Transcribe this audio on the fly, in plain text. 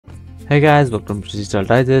Hey guys, welcome to Digital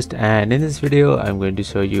Digest, and in this video I'm going to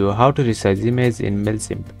show you how to resize image in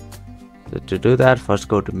Mailchimp. So to do that, first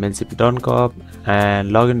go to mailchimp.com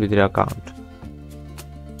and log in with your account.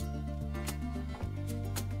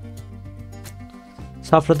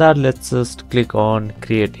 So after that, let's just click on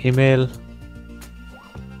create email.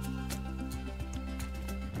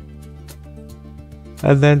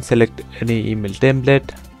 And then select any email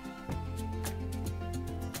template.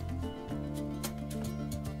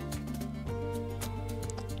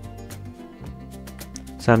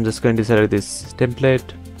 So I'm just going to select this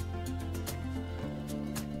template.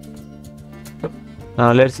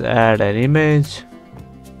 Now let's add an image.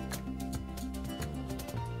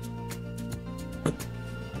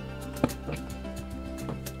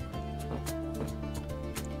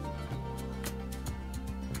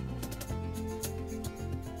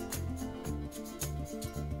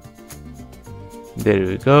 There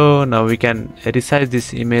we go. Now we can resize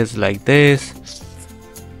this image like this.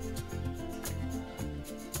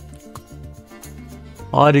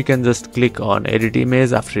 Or you can just click on edit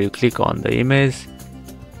image after you click on the image.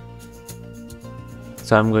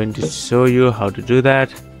 So I'm going to show you how to do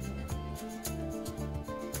that.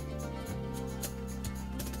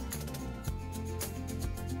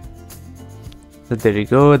 So there you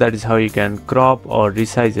go. That is how you can crop or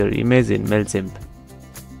resize your image in Mailchimp.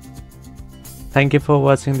 Thank you for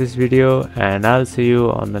watching this video, and I'll see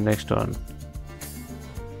you on the next one.